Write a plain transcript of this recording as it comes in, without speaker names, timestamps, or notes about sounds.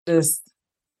Just,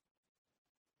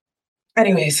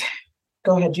 anyways,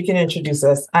 go ahead. You can introduce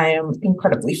us. I am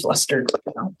incredibly flustered.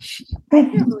 I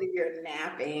can't believe you're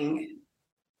napping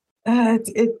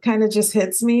It kind of just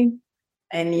hits me.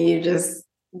 and you just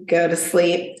go to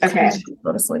sleep. Okay.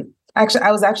 Go to sleep. Actually,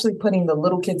 I was actually putting the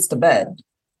little kids to bed,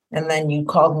 and then you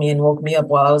called me and woke me up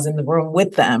while I was in the room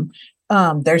with them.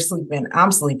 They're sleeping.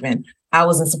 I'm sleeping. I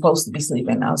wasn't supposed to be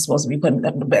sleeping. I was supposed to be putting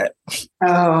them to bed.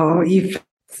 Oh, you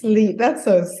sleep. That's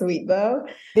so sweet, though.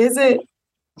 Is it?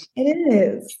 It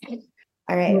is.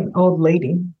 All right. An old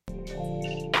lady.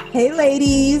 Hey,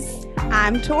 ladies.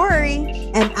 I'm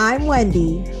Torrie. And I'm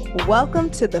Wendy, Welcome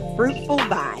to the Fruitful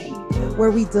Vine.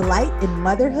 where we delight in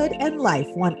motherhood and life,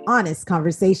 one honest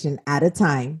conversation at a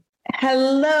time.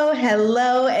 Hello,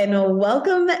 and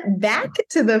welcome back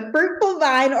to the Fruitful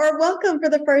Vine, or welcome for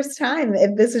the first time.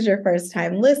 If this is your first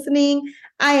time listening,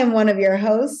 I am one of your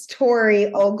hosts,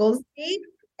 Torrie Oglesby,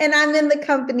 and I'm in the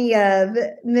company of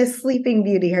Miss Sleeping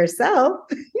Beauty herself,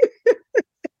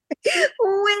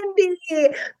 Wendy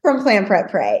from Plan Prep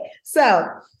Pray. So,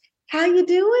 how you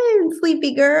doing,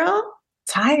 sleepy girl?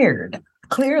 Tired.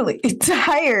 Clearly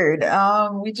tired.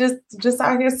 We just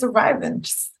out here surviving.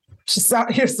 Just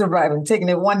out here surviving, taking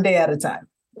it one day at a time.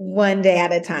 One day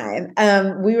at a time.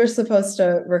 We were supposed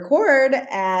to record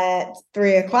at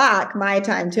 3:00 my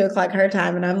time, 2:00 her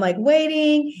time, and I'm like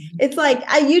waiting. It's like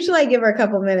I usually give her a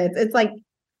couple minutes. It's like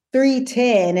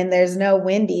 3:10 and there's no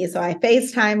Wendy, so I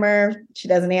FaceTime her. She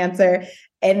doesn't answer,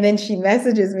 and then she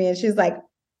messages me and she's like,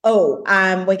 "Oh,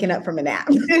 I'm waking up from a nap."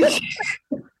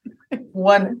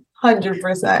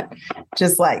 100%.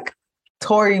 Just like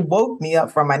Torrie woke me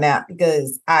up from my nap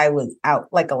because I was out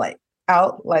like a light.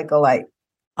 Out like a light.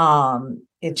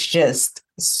 It's just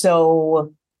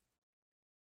so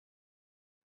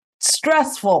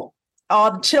stressful.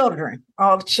 All the children.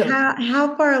 How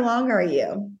far along are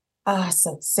you?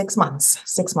 So 6 months.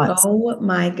 6 months. Oh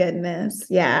my goodness.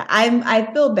 Yeah,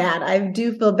 I feel bad. I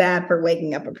do feel bad for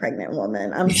waking up a pregnant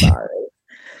woman. I'm sorry.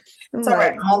 It's all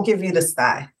right. I won't give you the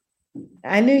sty.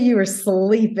 I knew you were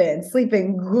sleeping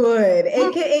good. But I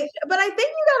think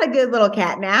you got a good little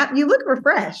cat nap. You look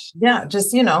refreshed. Yeah,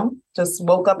 just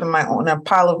woke up in a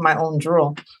pile of my own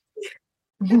drool.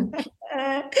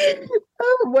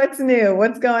 What's new?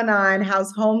 What's going on?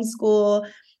 How's homeschool?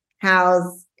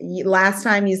 Last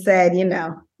time you said,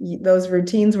 those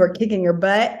routines were kicking your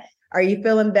butt. Are you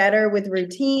feeling better with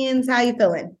routines? How you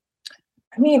feeling?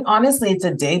 I mean, honestly, it's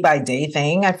a day by day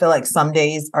thing. I feel like some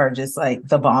days are just like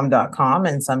thebomb.com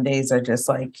and some days are just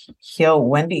like, yo,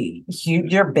 Wendy,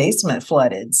 your basement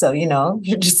flooded. So,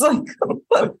 you're just like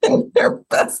living your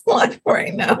best life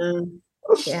right now.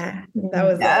 Yeah, that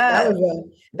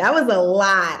was a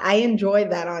lot. I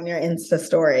enjoyed that on your Insta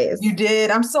stories. You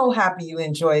did. I'm so happy you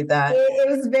enjoyed that. It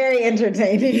was very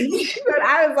entertaining. But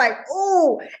I was like,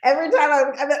 oh, every time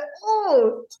I'm like,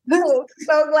 oh,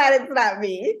 so glad it's not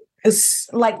me. It's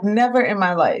like never in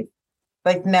my life.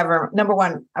 Like never. Number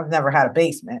one, I've never had a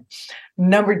basement.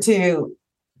 Number two,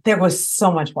 there was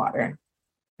so much water.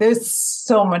 There's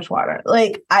so much water.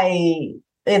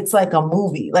 It's like a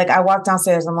movie. Like I walked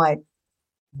downstairs, I'm like,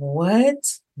 what?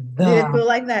 Did it feel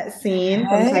like that scene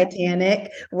from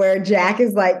Titanic where Jack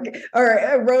is like,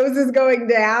 or Rose is going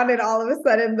down and all of a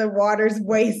sudden the water's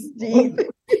waist deep?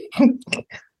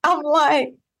 I'm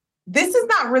like, this is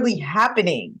not really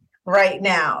happening right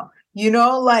now.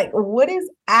 What is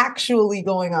actually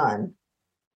going on?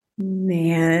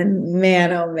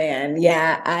 Man, oh man.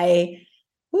 Yeah,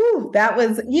 that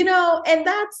was, and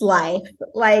that's life.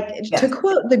 Like to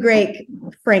quote the great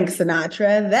Frank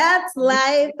Sinatra, that's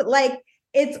life. Like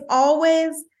it's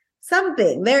always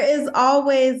something. There is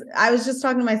always, I was just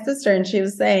talking to my sister and she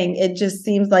was saying, it just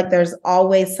seems like there's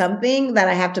always something that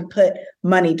I have to put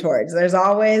money towards. There's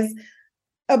always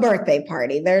a birthday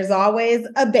party. There's always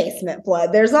a basement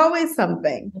flood. There's always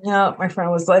something. Yeah, my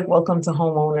friend was like, welcome to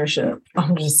home ownership.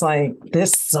 I'm just like,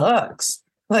 this sucks.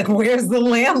 Like, where's the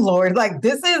landlord? Like,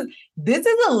 this is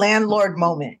a landlord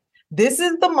moment. This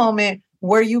is the moment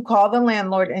where you call the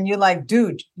landlord and you're like,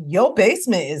 dude, your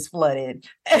basement is flooded.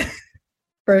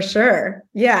 For sure.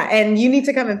 Yeah. And you need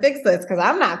to come and fix this because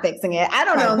I'm not fixing it. I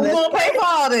don't know. Who's going to pay for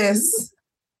all this?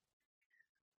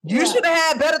 You should have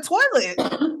had better toilet.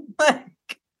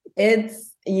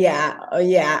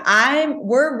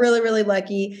 We're really, really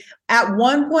lucky. At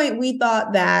one point, we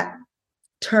thought that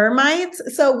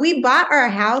termites. So we bought our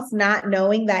house not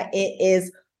knowing that it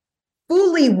is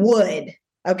fully wood.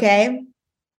 Okay.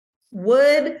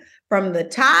 Wood from the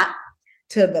top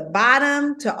to the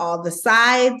bottom to all the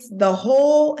sides. The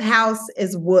whole house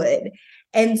is wood.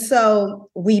 And so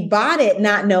we bought it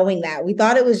not knowing that. We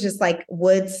thought it was just like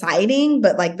wood siding,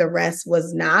 but like the rest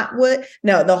was not wood.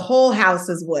 No, the whole house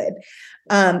is wood,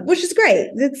 which is great.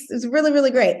 It's really,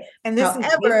 really great. And this is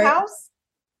his house?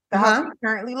 The house you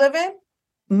currently live in?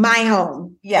 My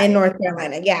home in North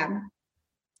Carolina. Yeah.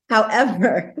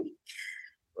 However,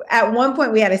 at one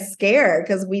point we had a scare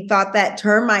because we thought that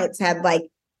termites had like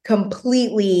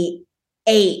completely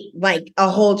ate like a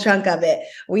whole chunk of it.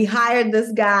 We hired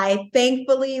this guy.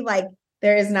 Thankfully, like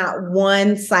there is not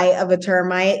one sight of a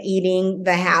termite eating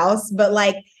the house, but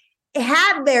like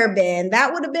had there been,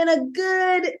 that would have been a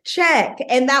good check.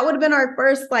 And that would have been our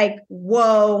first like,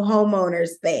 whoa,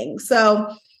 homeowners thing.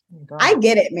 So I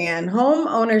get it, man. Home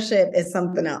ownership is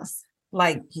something else.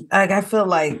 Like I feel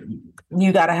like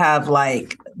you got to have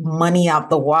like money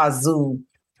out the wazoo.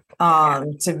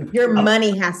 Your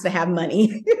money has to have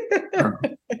money.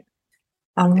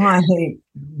 I'm like,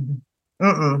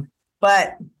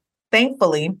 but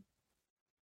thankfully,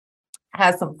 I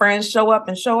had some friends show up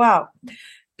and show out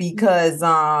because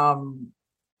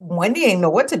Wendy ain't know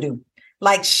what to do.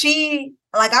 Like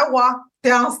I walked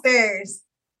downstairs,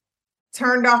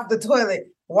 turned off the toilet,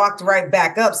 walked right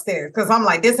back upstairs because I'm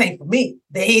like, this ain't for me.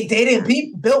 They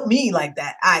didn't built me like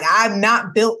that. I'm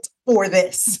not built for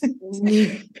this.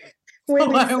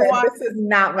 Wendy said, this is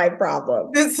not my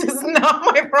problem. This is not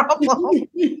my problem.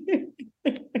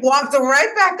 Walked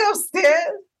right back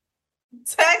upstairs.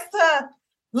 Text her,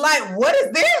 like, what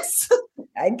is this?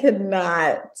 I could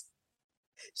not.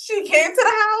 She came to the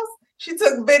house. She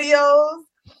took videos.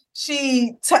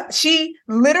 She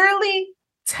literally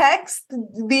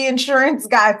texted the insurance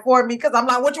guy for me because I'm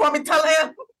like, what you want me to tell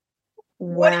him?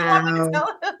 Wow. What do you want me to tell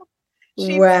him?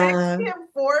 She texted him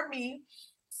for me,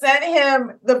 sent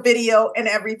him the video and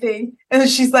everything. And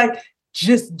she's like,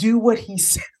 just do what he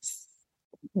says.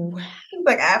 Wow. She's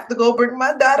like, I have to go bring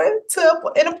my daughter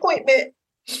to an appointment.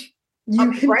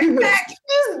 I'm right back.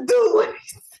 Just do it.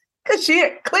 Because she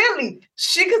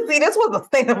could see this was a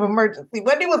state of emergency.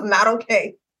 Wendy was not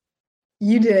okay.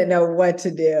 You didn't know what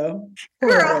to do.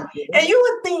 Girl, and you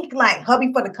would think like hubby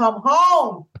finna come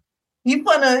home. He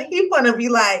finna be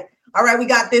like, all right, we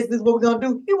got this. This is what we're gonna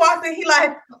do. He walks in, he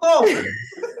like, oh.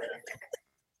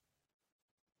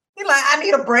 He like, I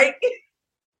need a break.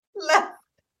 Left.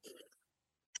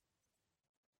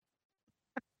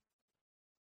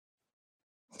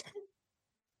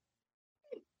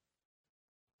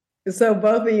 So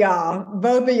both of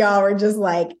y'all were just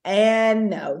like, and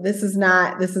no, this is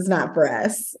not for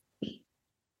us.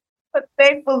 But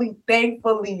thankfully,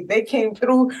 they came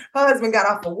through. Her husband got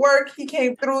off of work. He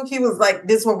came through. He was like,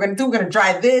 this is what we're gonna do. We're gonna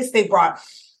dry this. They brought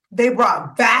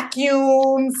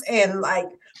vacuums and like,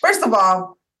 first of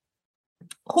all,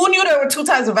 who knew there were two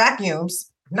types of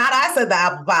vacuums? Not I said the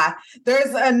apple pie.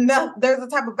 There's a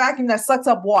type of vacuum that sucks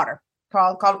up water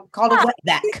called a wet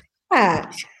vac.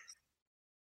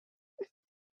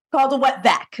 Called a wet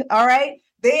vac. All right.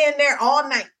 They in there all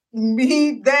night.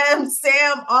 Me, them,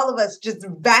 Sam, all of us just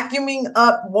vacuuming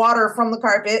up water from the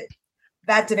carpet.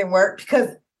 That didn't work because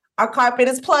our carpet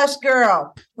is plush,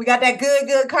 girl. We got that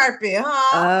good carpet,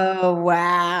 huh? Oh,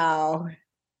 wow.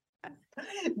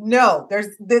 No, there's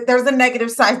a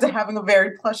negative side to having a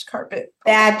very plush carpet.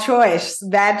 Bad choice.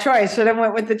 Should have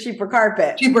went with the cheaper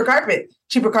carpet. Cheaper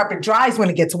carpet dries when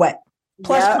it gets wet.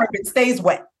 Plush carpet stays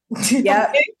wet.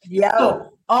 Yep. Yep.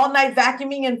 So all night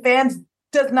vacuuming and fans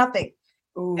does nothing.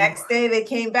 Ooh. Next day they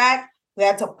came back. We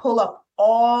had to pull up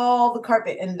all the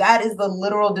carpet. And that is the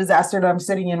literal disaster that I'm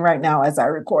sitting in right now as I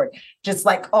record. Just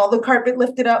like all the carpet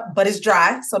lifted up, but it's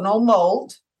dry. So no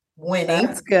mold. Winning.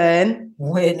 That's good.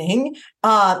 Winning.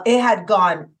 It had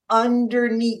gone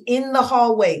underneath in the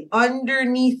hallway,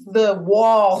 underneath the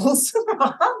walls. What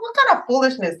kind of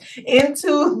foolishness?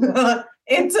 Into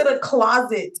the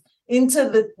closet, into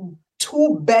the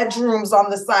 2 bedrooms on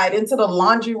the side, into the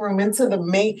laundry room, into the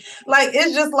main. Like,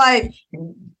 it's just like,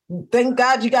 thank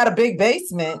God you got a big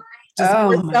basement. Just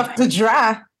for stuff to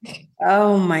dry.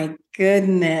 Oh my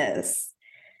goodness.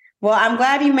 Well, I'm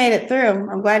glad you made it through.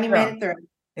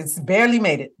 It's barely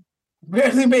made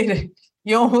it.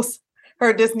 You almost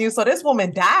heard this news. So this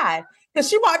woman died because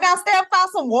she walked downstairs and found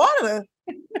some water.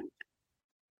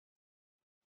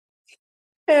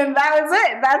 And that was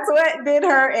it. That's what did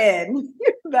her in.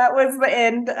 That was the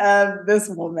end of this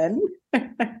woman.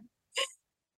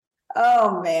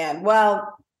 Oh, man.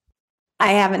 Well,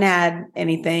 I haven't had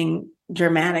anything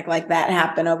dramatic like that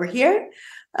happen over here.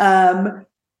 And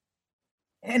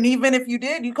even if you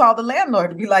did, you call the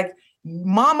landlord to be like,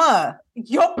 Mama,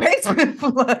 your basement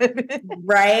flooded.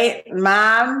 Right?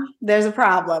 Mom, there's a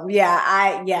problem.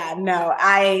 I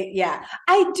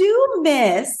do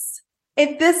miss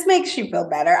if this makes you feel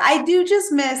better, I do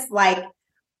just miss like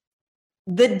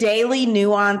the daily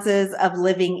nuances of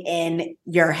living in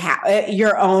your house,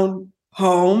 your own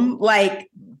home. Like,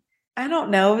 I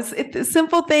don't know, it's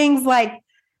simple things like,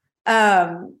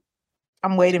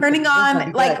 I'm waiting. Turning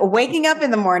on, like waking up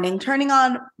in the morning, turning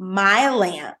on my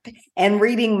lamp and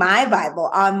reading my Bible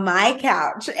on my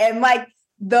couch. And like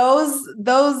those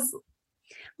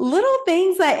little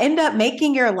things that end up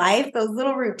making your life, those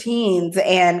little routines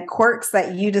and quirks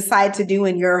that you decide to do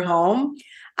in your home.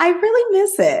 I really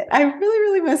miss it. I really,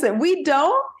 really miss it. We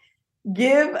don't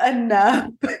give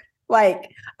enough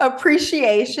like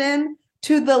appreciation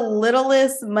to the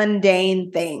littlest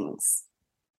mundane things.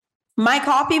 My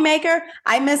coffee maker,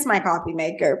 I miss my coffee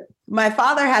maker. My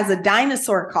father has a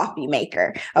dinosaur coffee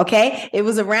maker. Okay. It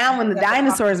was around when the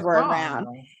dinosaurs were around.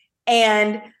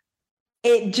 And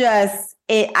it just,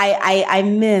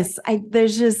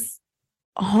 there's just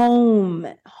home.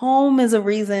 Home is a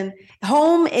reason.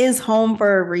 Home is home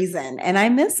for a reason. And I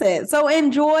miss it. So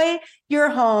enjoy your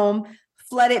home,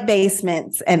 flooded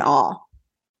basements and all.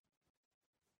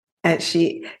 And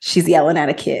she's yelling at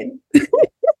a kid.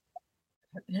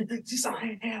 She's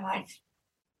like,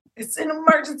 it's an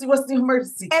emergency. What's the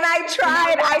emergency? And I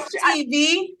tried.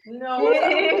 TV. No.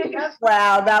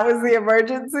 Wow, that was the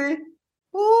emergency.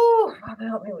 Ooh, Father,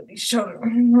 help me with these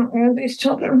children. These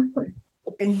children.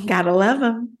 Gotta love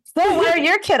them. So where are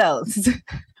your kiddos?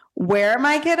 Where are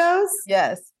my kiddos?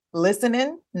 Yes,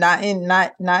 listening, not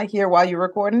here while you're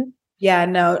recording. Yeah,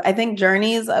 no, I think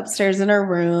Journey's upstairs in her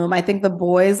room. I think the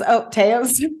boys,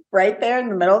 Teo's right there in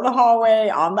the middle of the hallway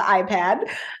on the iPad.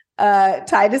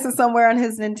 Titus is somewhere on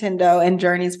his Nintendo and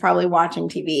Journey's probably watching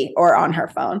TV or on her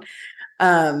phone.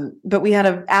 But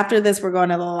after this, we're going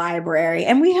to the library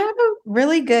and we have a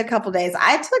really good couple days.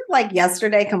 I took like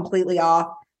yesterday completely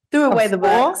off, threw away the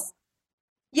books.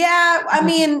 Yeah, I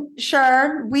mean,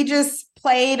 sure. We just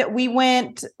played. We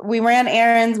ran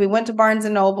errands. We went to Barnes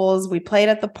and Nobles. We played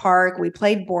at the park. We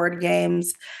played board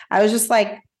games. I was just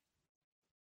like,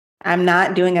 I'm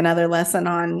not doing another lesson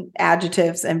on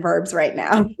adjectives and verbs right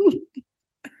now.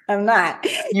 I'm not.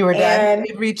 You were done.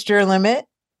 You reached your limit.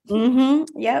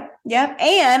 Mm-hmm. Yep.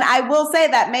 And I will say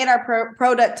that made our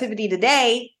productivity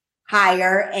today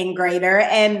higher and greater.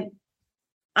 And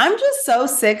I'm just so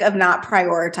sick of not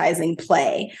prioritizing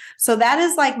play. So that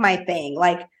is like my thing.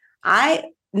 Like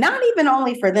not even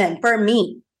only for them, for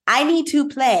me, I need to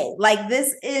play. Like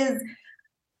this is,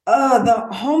 the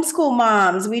homeschool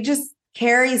moms, we just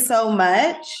carry so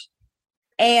much.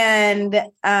 And,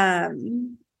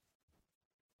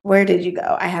 where did you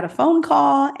go? I had a phone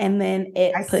call and then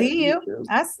I see you. You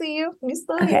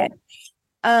still okay.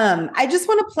 I just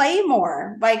want to play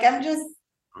more. Like I'm just,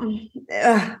 I'm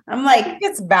like, I think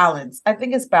it's balance. I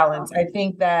think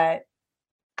that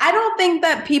I don't think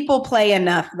that people play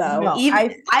enough though. No,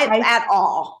 even at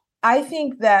all. I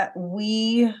think that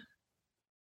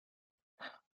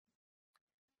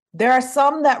there are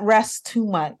some that rest too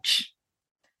much,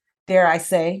 dare I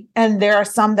say, and there are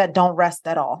some that don't rest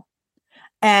at all.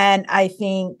 And I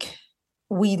think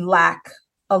we lack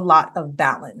a lot of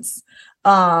balance.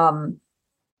 I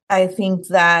think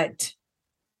that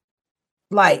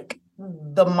like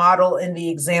the model and the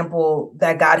example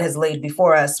that God has laid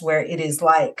before us, where it is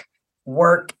like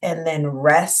work and then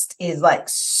rest is like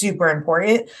super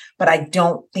important, but I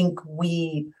don't think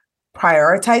we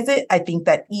prioritize it. I think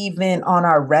that even on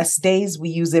our rest days, we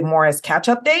use it more as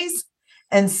catch-up days.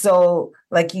 And so,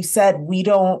 like you said, we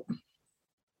don't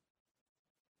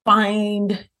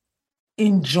find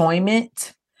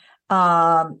enjoyment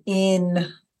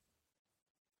in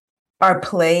our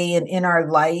play and in our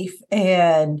life.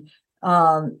 And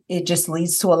it just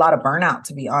leads to a lot of burnout,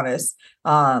 to be honest.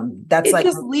 It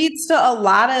just leads to a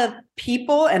lot of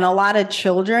people and a lot of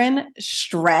children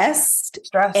stressed.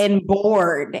 And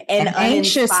bored and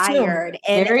uninspired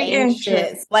and very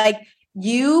anxious. Like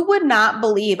you would not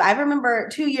believe. I remember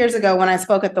 2 years ago when I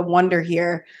spoke at the Wonder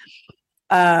Here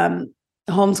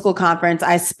homeschool conference,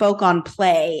 I spoke on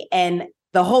play and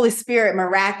the Holy Spirit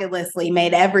miraculously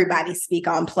made everybody speak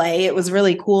on play. It was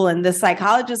really cool. And the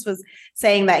psychologist was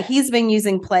saying that he's been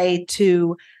using play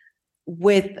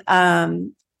with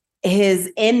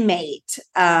his inmate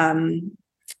clients.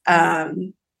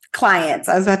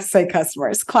 I was about to say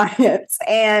customers, clients,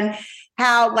 and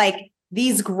how like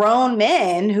these grown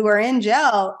men who are in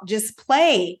jail just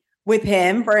play with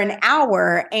him for an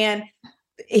hour. And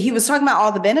he was talking about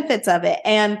all the benefits of it.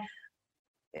 And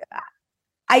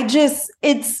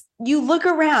you look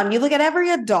around, you look at every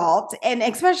adult, and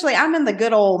especially I'm in the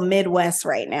good old Midwest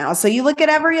right now. So you look at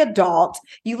every adult,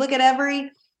 you look at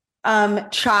every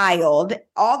child,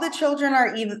 all the children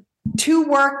are too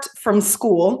worked from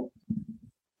school.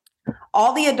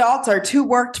 All the adults are too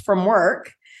worked from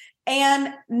work.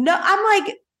 And no, I'm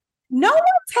like, no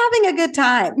one's having a good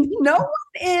time. No one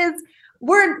is.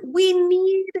 We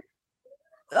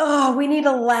need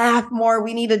to laugh more.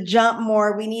 We need to jump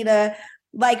more. We need to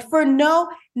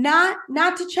not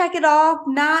to check it off,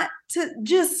 not to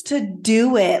just to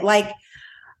do it. Like,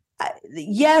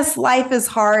 yes, life is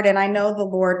hard. And I know the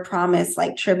Lord promised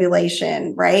like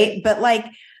tribulation, right? But like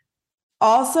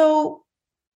also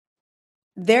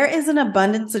there is an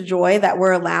abundance of joy that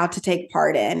we're allowed to take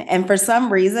part in. And for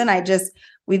some reason,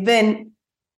 we've been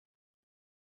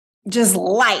just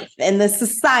life and the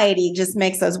society just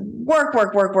makes us work,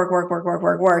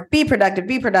 be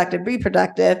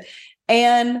productive.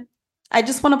 And I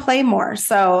just want to play more.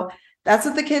 So that's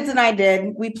what the kids and I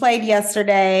did. We played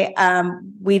yesterday.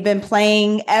 We've been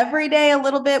playing every day a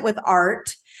little bit with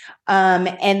art.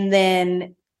 And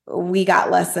then we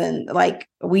got lesson, like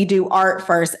we do art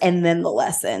first and then the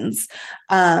lessons.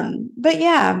 But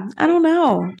yeah, I don't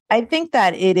know. I think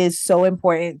that it is so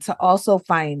important to also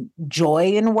find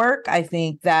joy in work. I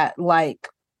think that like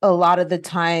a lot of the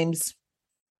times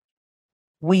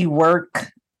we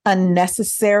work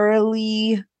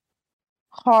unnecessarily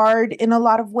hard in a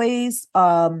lot of ways.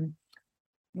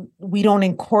 We don't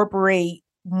incorporate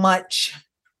much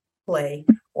play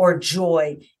or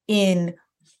joy in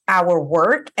our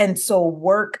work. And so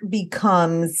work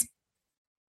becomes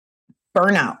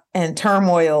burnout and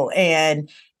turmoil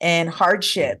and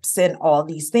hardships and all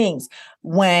these things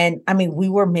when, I mean, we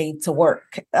were made to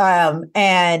work,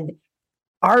 and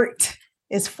art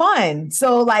is fun.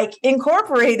 So like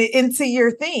incorporate it into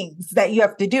your things that you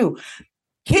have to do.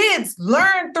 Kids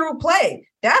learn through play.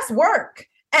 That's work.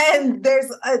 And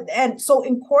so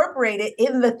incorporate it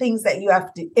in the things that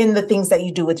in the things that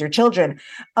you do with your children.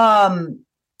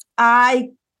 I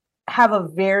have a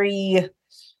very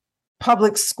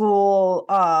public school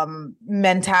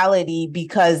mentality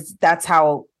because that's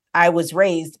how I was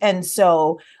raised. And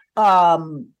so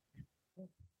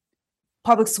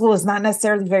public school is not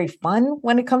necessarily very fun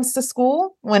when it comes to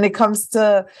school, when it comes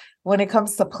to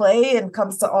play and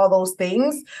comes to all those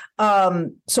things.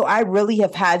 So I really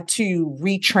have had to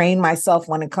retrain myself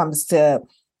when it comes to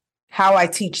how I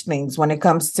teach things, when it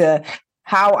comes to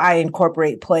how I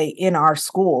incorporate play in our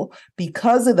school,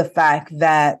 because of the fact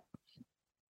that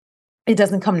it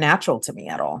doesn't come natural to me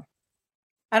at all.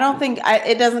 I don't think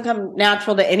it doesn't come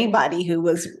natural to anybody who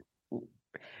was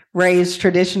raised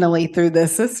traditionally through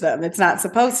this system. It's not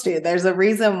supposed to. There's a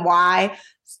reason why.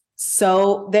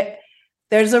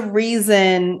 There's a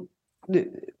reason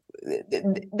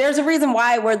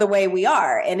why we're the way we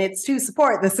are, and it's to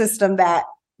support the system that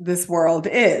this world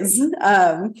is.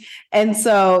 And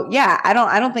so, yeah, I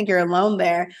don't think you're alone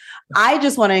there. I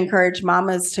just want to encourage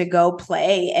mamas to go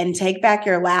play and take back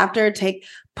your laughter.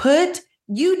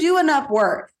 You do enough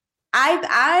work.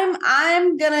 I'm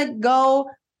gonna go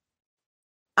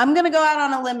out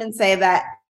on a limb and say that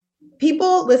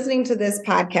people listening to this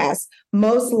podcast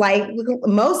most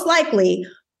likely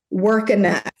work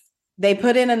enough. They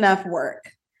put in enough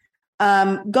work.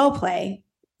 Go play,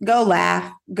 go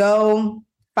laugh, go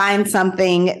find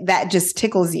something that just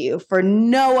tickles you for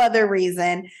no other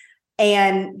reason,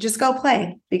 and just go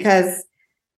play, because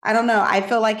I don't know. I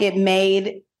feel like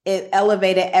it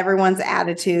elevated everyone's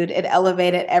attitude. It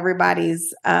elevated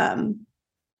everybody's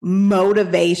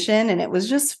motivation, and it was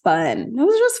just fun.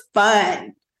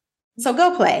 So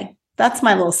go play. That's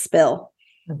my little spill.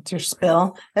 That's your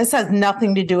spill. This has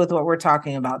nothing to do with what we're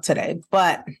talking about today,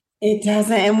 but it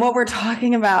doesn't. And what we're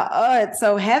talking about, it's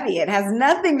so heavy. It has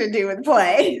nothing to do with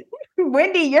play.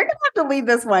 Wendy, you're going to have to lead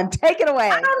this one. Take it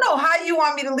away. I don't know how you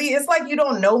want me to lead. It's like you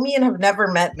don't know me and have never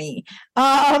met me.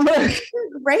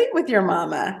 Great with your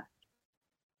mama.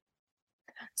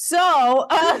 So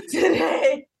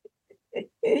today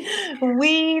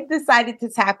we decided to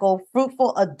tackle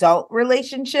fruitful adult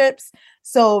relationships.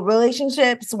 So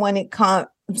relationships when it comes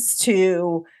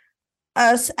to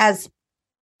us as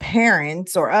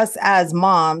parents, or us as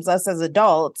moms, us as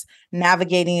adults,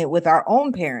 navigating it with our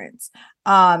own parents,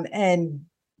 and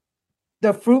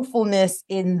the fruitfulness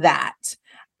in that.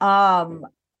 I've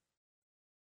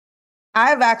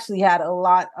actually had a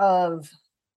lot of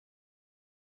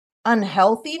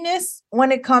unhealthiness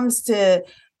when it comes to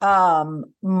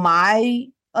my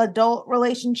adult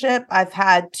relationship. I've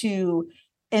had to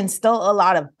instill a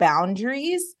lot of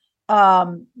boundaries,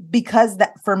 because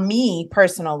that, for me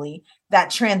personally, that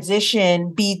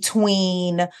transition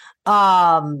between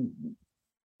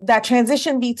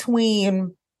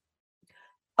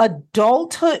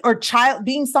adulthood or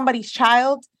being somebody's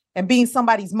child and being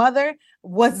somebody's mother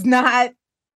was not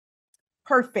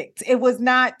perfect. It was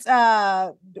not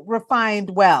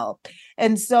refined well.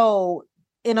 And so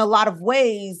in a lot of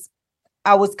ways,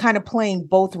 I was kind of playing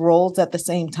both roles at the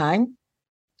same time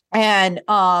and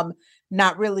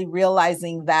not really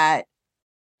realizing that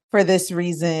for this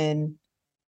reason,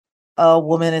 a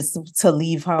woman is to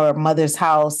leave her mother's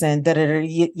house and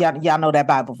y'all know that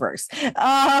Bible verse. And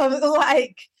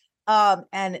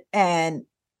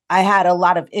I had a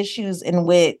lot of issues in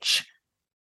which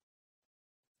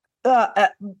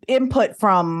input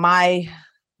from my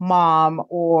mom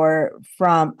or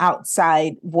from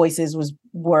outside voices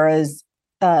was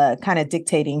kind of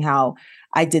dictating how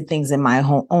I did things in my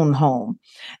own home.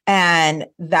 And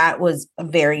that was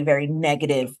very, very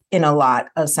negative in a lot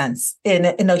of sense, in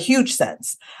a huge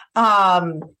sense. I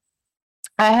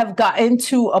have gotten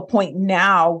to a point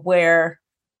now where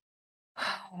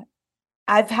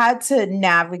I've had to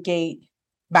navigate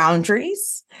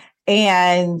boundaries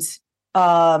and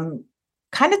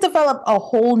kind of develop a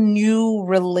whole new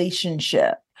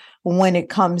relationship when it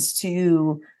comes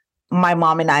to my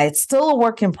mom and I. It's still a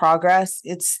work in progress.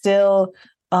 It's still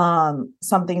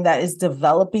something that is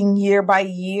developing year by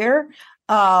year,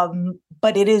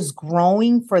 but it is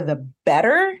growing for the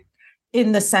better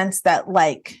in the sense that,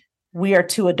 like, we are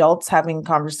two adults having a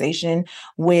conversation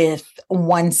with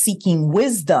one seeking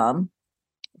wisdom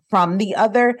from the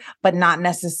other, but not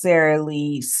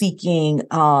necessarily seeking,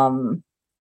 I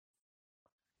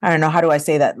don't know, how do I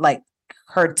say that? Like,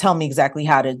 her tell me exactly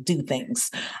how to do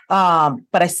things. But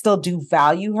I still do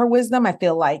value her wisdom. I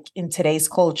feel like in today's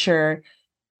culture,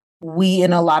 we,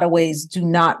 in a lot of ways, do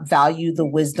not value the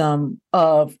wisdom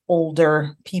of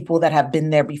older people that have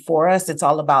been there before us. It's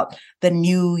all about the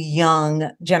new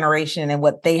young generation and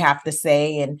what they have to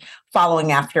say and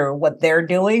following after what they're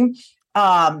doing.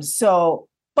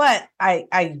 But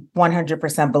I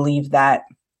 100% believe that,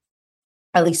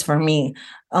 at least for me,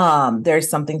 there's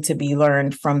something to be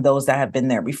learned from those that have been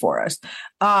there before us.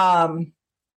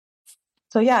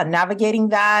 So yeah, navigating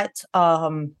that,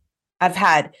 I've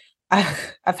had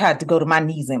to go to my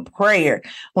knees in prayer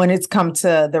when it's come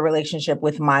to the relationship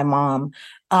with my mom.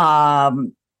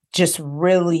 Just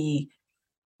really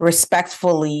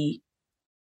respectfully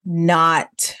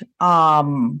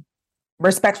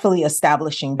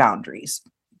establishing boundaries,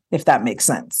 if that makes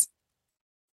sense.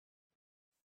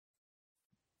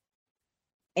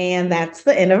 And that's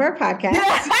the end of our podcast.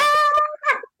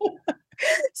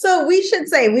 So we should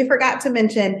say, we forgot to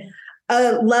mention,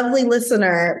 a lovely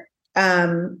listener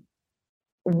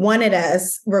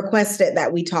requested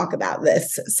that we talk about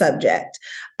this subject.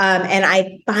 And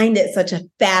I find it such a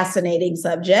fascinating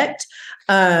subject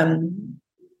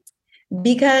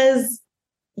because,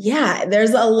 yeah,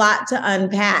 there's a lot to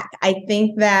unpack. I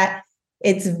think that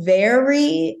it's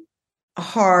very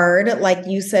hard, like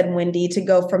you said, Wendy, to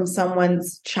go from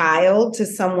someone's child to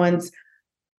someone's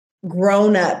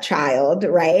grown-up child,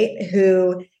 right?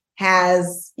 Who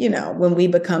has, when we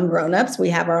become grown-ups, we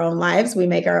have our own lives, we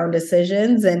make our own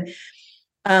decisions, and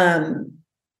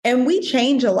we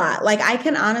change a lot. Like, I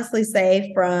can honestly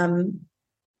say, from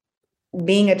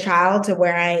being a child to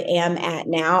where I am at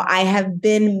now, I have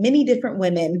been many different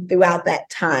women throughout that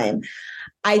time.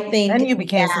 I think. And you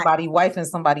became somebody's wife and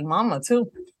somebody's mama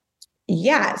too.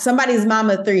 Yeah, somebody's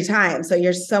mama 3 times. So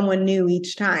you're someone new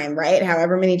each time, right?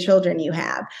 However many children you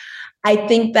have. I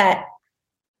think that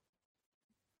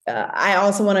I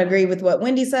also want to agree with what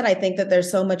Wendy said. I think that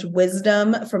there's so much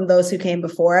wisdom from those who came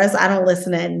before us. I don't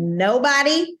listen to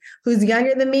nobody who's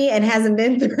younger than me and hasn't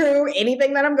been through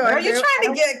anything that I'm going through. Are you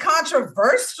trying to get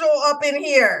controversial up in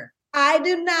here? I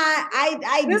do not.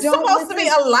 This is supposed to be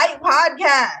a light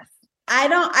podcast. I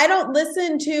don't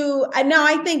listen to,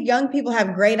 I think young people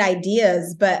have great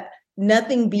ideas, but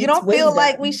nothing beats wisdom. You don't feel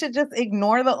like we should just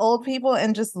ignore the old people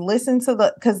and just listen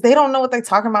to because they don't know what they're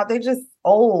talking about. They're just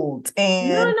old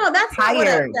and no, that's tired. Not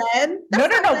what I said. No,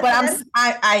 but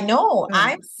I know.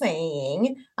 I'm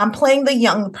saying, I'm playing the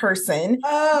young person,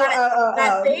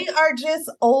 that they are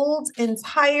just old and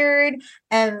tired,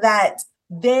 and that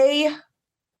they,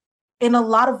 in a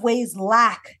lot of ways,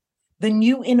 lack the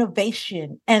new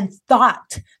innovation and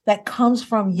thought that comes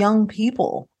from young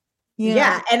people.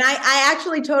 Yeah. And I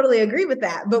actually totally agree with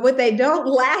that. But what they don't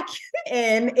lack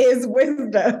in is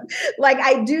wisdom. Like,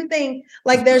 I do think,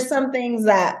 like, there's some things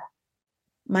that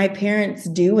my parents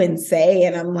do and say,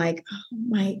 and I'm like, oh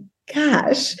my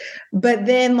gosh. But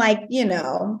then, like,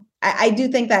 I do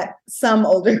think that some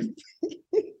older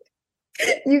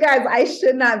you guys, I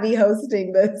should not be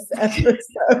hosting this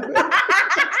episode.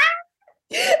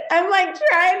 I'm like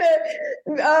trying to,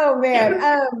 oh man.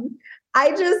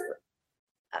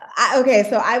 Okay,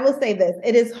 so I will say this.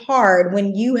 It is hard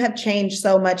when you have changed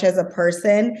so much as a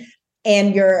person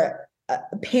and your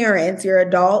parents, your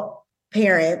adult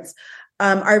parents,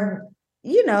 are,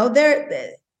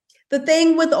 they're the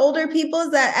thing with older people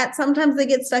is that sometimes they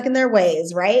get stuck in their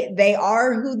ways, right? They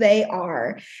are who they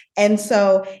are. And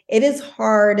so it is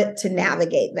hard to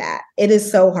navigate that. It is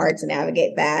so hard to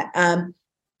navigate that. And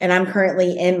I'm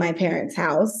currently in my parents'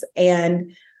 house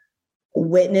and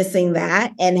witnessing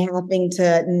that and having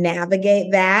to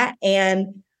navigate that.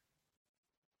 And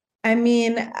I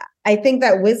mean, I think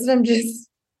that wisdom just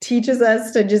teaches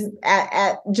us to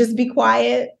just be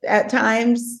quiet at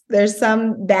times. There's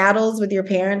some battles with your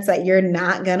parents that you're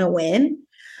not going to win.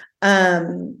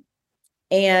 And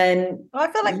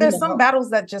I feel like there's some battles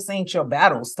that just ain't your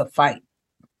battles to fight.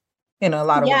 In a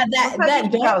lot of ways. That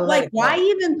don't, like, why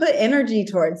even put energy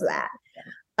towards that?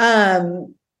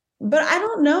 But I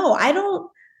don't know. I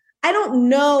don't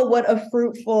know what a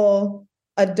fruitful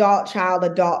adult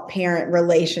parent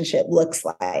relationship looks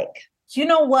like. You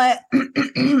know what?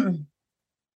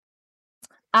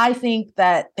 I think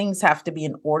that things have to be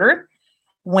in order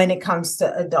when it comes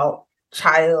to adult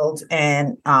child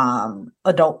and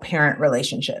adult parent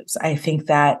relationships. I think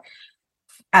that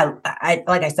I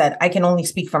like I said, I can only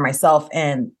speak for myself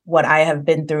and what I have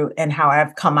been through and how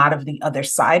I've come out of the other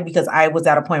side, because I was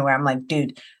at a point where I'm like,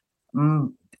 dude,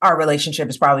 our relationship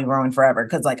is probably ruined forever,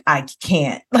 because like I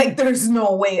can't, like there's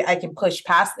no way I can push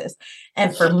past this.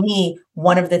 And for me,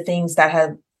 one of the things that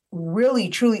have really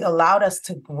truly allowed us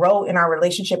to grow in our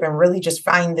relationship and really just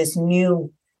find this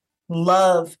new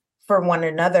love for one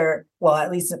another, well,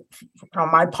 at least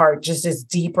on my part, just this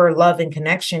deeper love and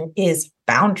connection, is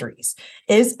boundaries,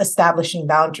 is establishing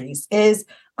boundaries, is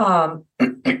of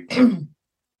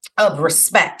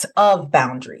respect of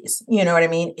boundaries. You know what I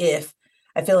mean? If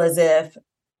I feel as if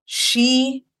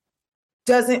she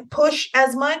doesn't push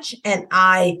as much and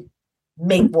I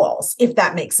make walls, if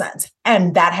that makes sense.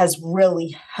 And that has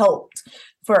really helped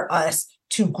for us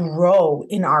to grow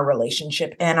in our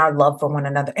relationship and our love for one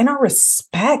another and our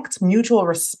respect, mutual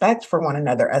respect for one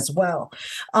another as well.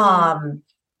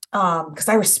 Because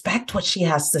I respect what she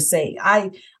has to say.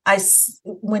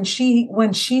 When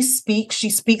she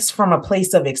speaks from a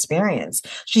place of experience.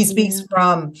 She speaks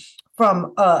from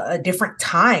a different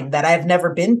time that I've never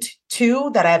been to,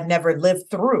 that I've never lived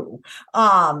through.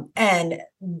 And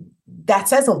that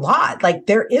says a lot. Like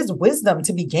there is wisdom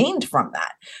to be gained from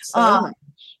that.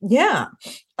 Yeah.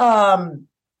 And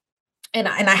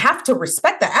I have to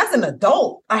respect that as an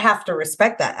adult. I have to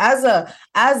respect that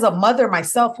as a mother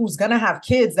myself, who's going to have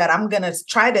kids that I'm going to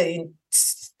try to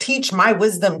teach my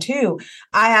wisdom to.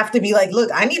 I have to be like, look,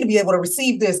 I need to be able to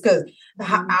receive this, because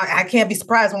I can't be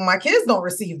surprised when my kids don't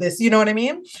receive this. You know what I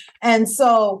mean? And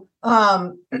so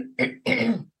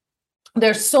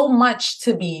there's so much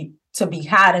to be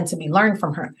had and to be learned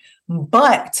from her.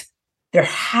 But there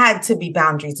had to be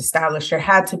boundaries established. There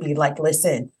had to be like,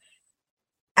 listen,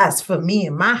 as for me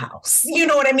in my house, you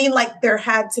know what I mean? Like there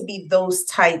had to be those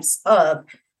types of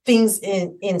things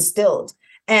instilled.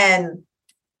 And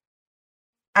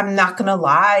I'm not going to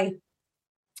lie,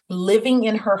 living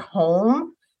in her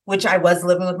home, which I was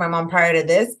living with my mom prior to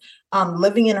this,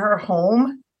 living in her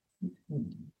home,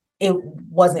 it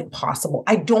wasn't possible.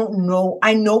 I don't know.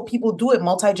 I know people do it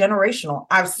multi-generational.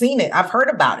 I've seen it. I've heard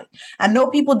about it. I know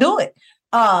people do it.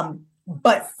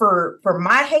 But for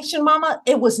my Haitian mama,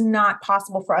 it was not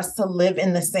possible for us to live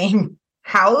in the same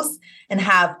house and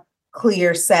have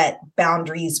clear set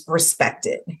boundaries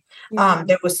respected. Yeah.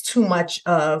 There was too much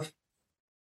of,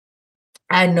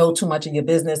 I know too much of your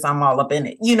business, I'm all up in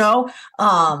it, you know?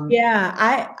 Yeah,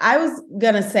 I was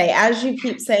going to say, as you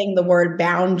keep saying the word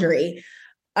boundary,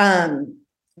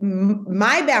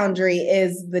 my boundary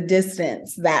is the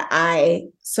distance that I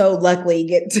so luckily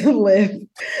get to live.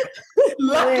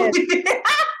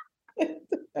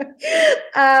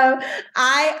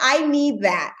 I need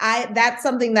that. That's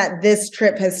something that this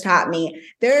trip has taught me.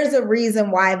 There's a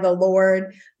reason why the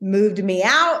Lord moved me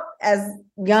out as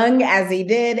young as he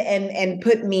did and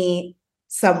put me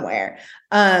somewhere.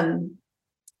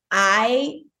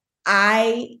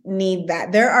 I need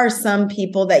that. There are some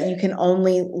people that you can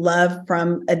only love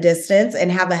from a distance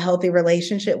and have a healthy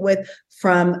relationship with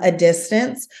from a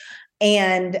distance.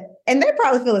 And they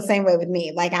probably feel the same way with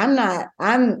me. Like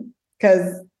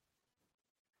because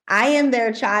I am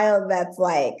their child that's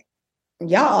like,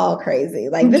 y'all all crazy.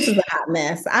 Like, this is a hot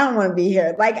mess. I don't want to be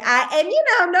here. Like,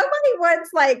 nobody wants,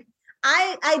 like,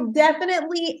 I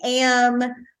definitely am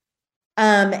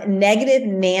negative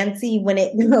Nancy when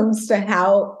it comes to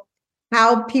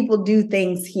how people do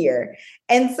things here.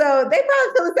 And so they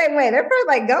probably feel the same way. They're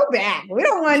probably like, go back. We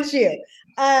don't want you.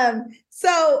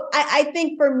 So I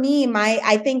think for me,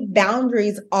 I think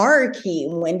boundaries are key,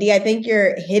 Wendy. I think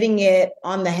you're hitting it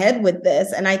on the head with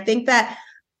this. And I think that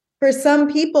for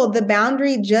some people, the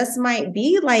boundary just might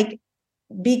be like,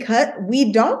 because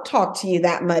we don't talk to you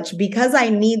that much, because I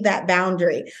need that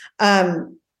boundary.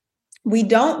 We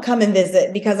don't come and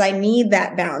visit because I need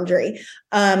that boundary.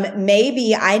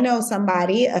 Maybe I know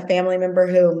somebody, a family member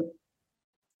who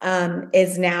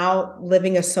is now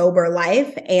living a sober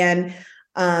life, and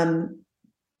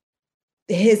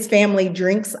his family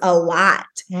drinks a lot.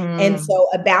 And so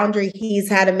a boundary he's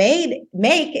had to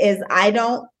make is I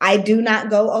do not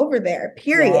go over there,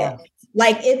 period. Yeah.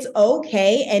 Like, it's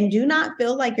okay. And do not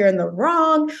feel like you're in the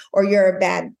wrong or you're a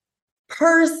bad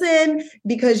person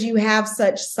because you have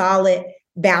such solid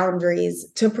boundaries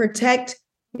to protect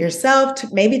yourself,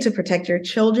 maybe to protect your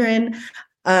children.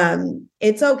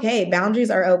 It's okay.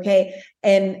 Boundaries are okay.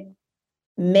 And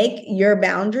make your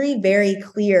boundary very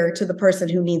clear to the person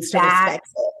who needs to respect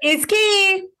it. It's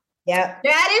key. Yeah.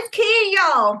 That is key,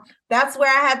 y'all. That's where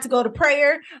I had to go to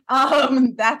prayer.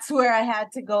 That's where I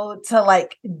had to go to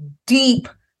like deep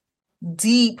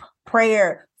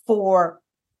prayer for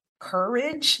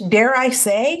courage, dare I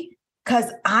say,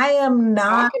 because I am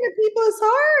not. Talking to people is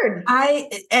hard. I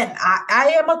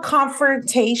am a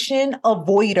confrontation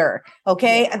avoider.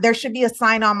 Okay. Yeah. There should be a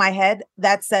sign on my head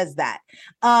that says that.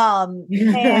 And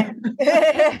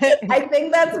I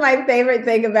think that's my favorite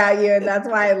thing about you. And that's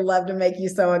why I love to make you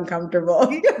so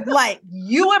uncomfortable. Like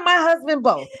you and my husband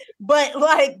both. But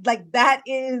like that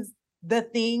is the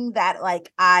thing that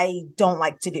like I don't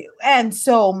like to do. And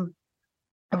so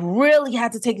I really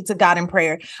had to take it to God in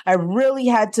prayer. I really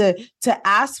had to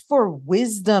ask for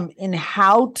wisdom in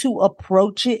how to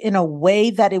approach it in a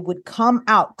way that it would come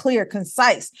out clear,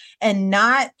 concise, and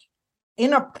not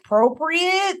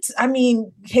inappropriate. I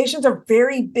mean, Haitians are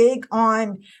very big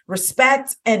on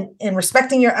respect and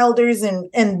respecting your elders,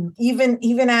 and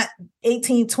even at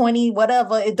 18, 20,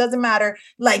 whatever, it doesn't matter.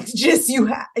 Like, just you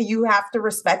have to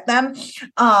respect them.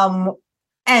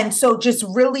 And so just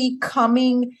really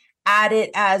coming at it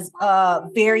as a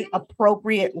very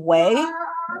appropriate way.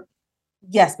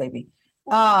 Yes, baby.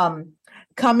 Sorry,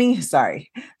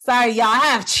 y'all, I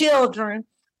have children.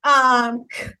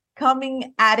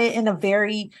 Coming at it in a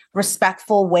very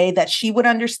respectful way that she would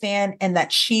understand and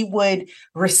that she would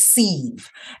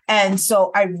receive. And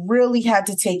so I really had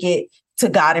to take it to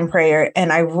God in prayer.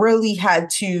 And I really had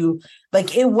to,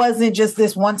 like, it wasn't just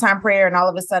this one-time prayer and all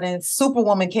of a sudden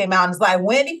Superwoman came out and was like,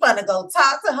 Wendy finna go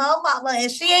talk to her mama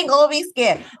and she ain't gonna be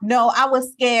scared. No, I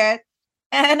was scared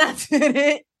and I did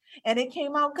it and it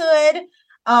came out good.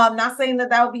 Not saying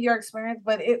that would be your experience,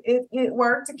 but it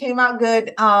worked. It came out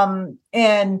good.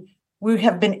 And we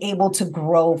have been able to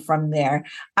grow from there.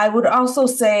 I would also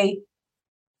say,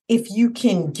 if you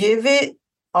can give it,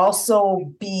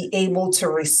 also be able to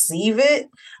receive it.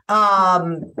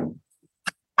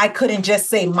 I couldn't just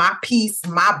say my piece,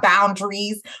 my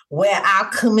boundaries, where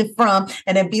I'm coming from,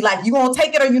 and then be like, you gonna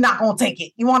take it or you're not gonna take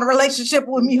it? You want a relationship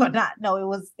with me or not? No, it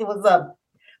was a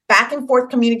back and forth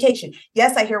communication.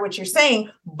 Yes, I hear what you're saying,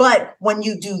 but when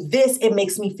you do this, it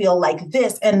makes me feel like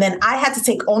this. And then I had to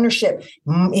take ownership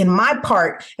in my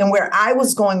part and where I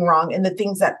was going wrong and the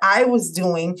things that I was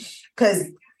doing, because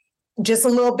just a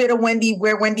little bit of Wendy,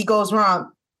 where Wendy goes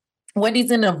wrong.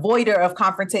 Wendy's an avoider of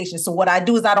confrontation. So what I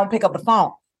do is I don't pick up the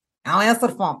phone. I don't answer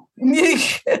the phone.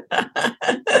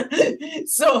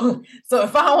 So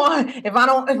if I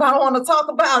don't want to talk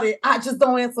about it, I just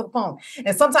don't answer the phone.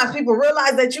 And sometimes people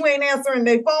realize that you ain't answering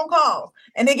their phone calls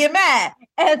and they get mad.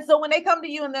 And so when they come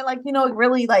to you and they're like, it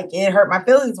really, like, it hurt my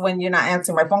feelings when you're not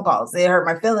answering my phone calls. It hurt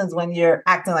my feelings when you're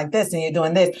acting like this and you're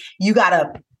doing this. You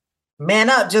gotta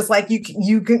man up, just like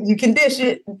you can dish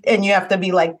it, and you have to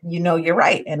be like, you're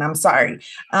right, and I'm sorry.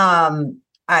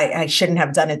 I shouldn't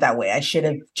have done it that way. I should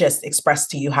have just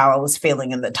expressed to you how I was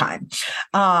feeling in the time,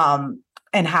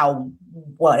 and how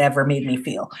whatever made me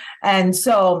feel. And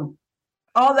so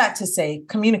all that to say,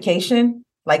 communication,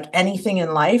 like anything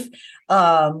in life,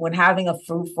 when having a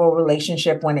fruitful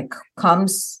relationship,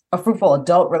 a fruitful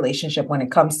adult relationship, when it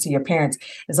comes to your parents,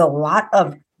 is a lot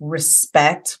of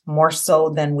respect, more so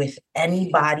than with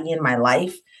anybody in my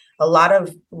life. A lot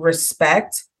of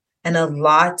respect and a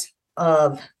lot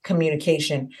of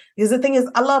communication. Because the thing is,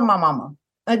 I love my mama.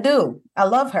 I do. I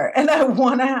love her. And I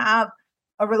want to have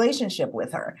a relationship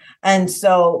with her. And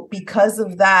so because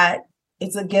of that,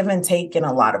 it's a give and take in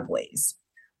a lot of ways.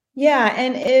 Yeah.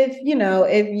 And if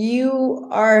you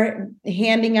are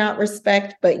handing out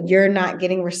respect, but you're not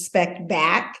getting respect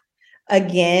back,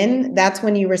 again, that's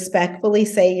when you respectfully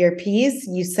say your piece,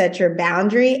 you set your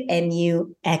boundary, and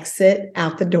you exit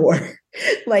out the door.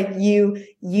 Like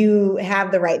you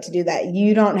have the right to do that.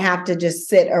 You don't have to just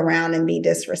sit around and be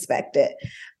disrespected.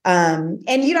 And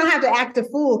you don't have to act a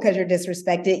fool because you're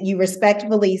disrespected. You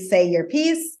respectfully say your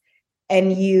piece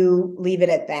and you leave it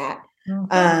at that.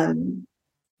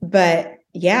 But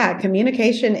yeah,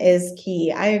 communication is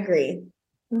key. I agree.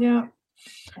 Yeah.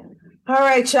 All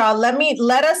right, y'all.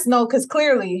 Let us know, because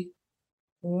clearly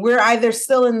we're either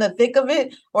still in the thick of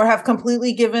it or have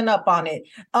completely given up on it.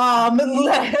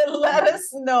 Let us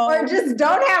know. Or just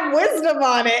don't have wisdom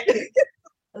on it.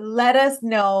 Let us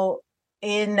know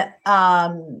in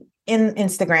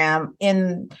Instagram,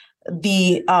 in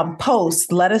the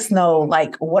post. Let us know,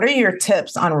 like, what are your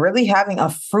tips on really having a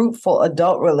fruitful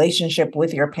adult relationship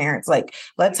with your parents? Like,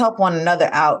 let's help one another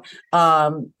out.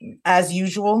 As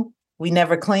usual, we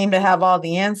never claim to have all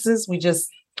the answers. We just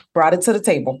brought it to the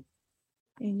table.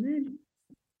 Amen.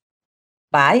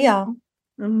 Bye, y'all.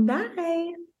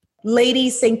 Bye.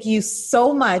 Ladies, thank you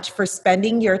so much for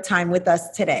spending your time with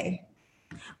us today.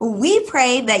 We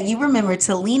pray that you remember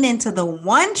to lean into the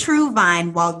one true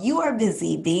vine while you are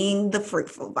busy being the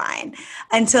fruitful vine.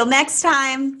 Until next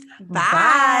time,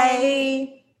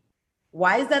 bye.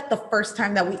 Why is that the first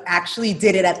time that we actually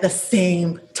did it at the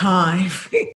same time?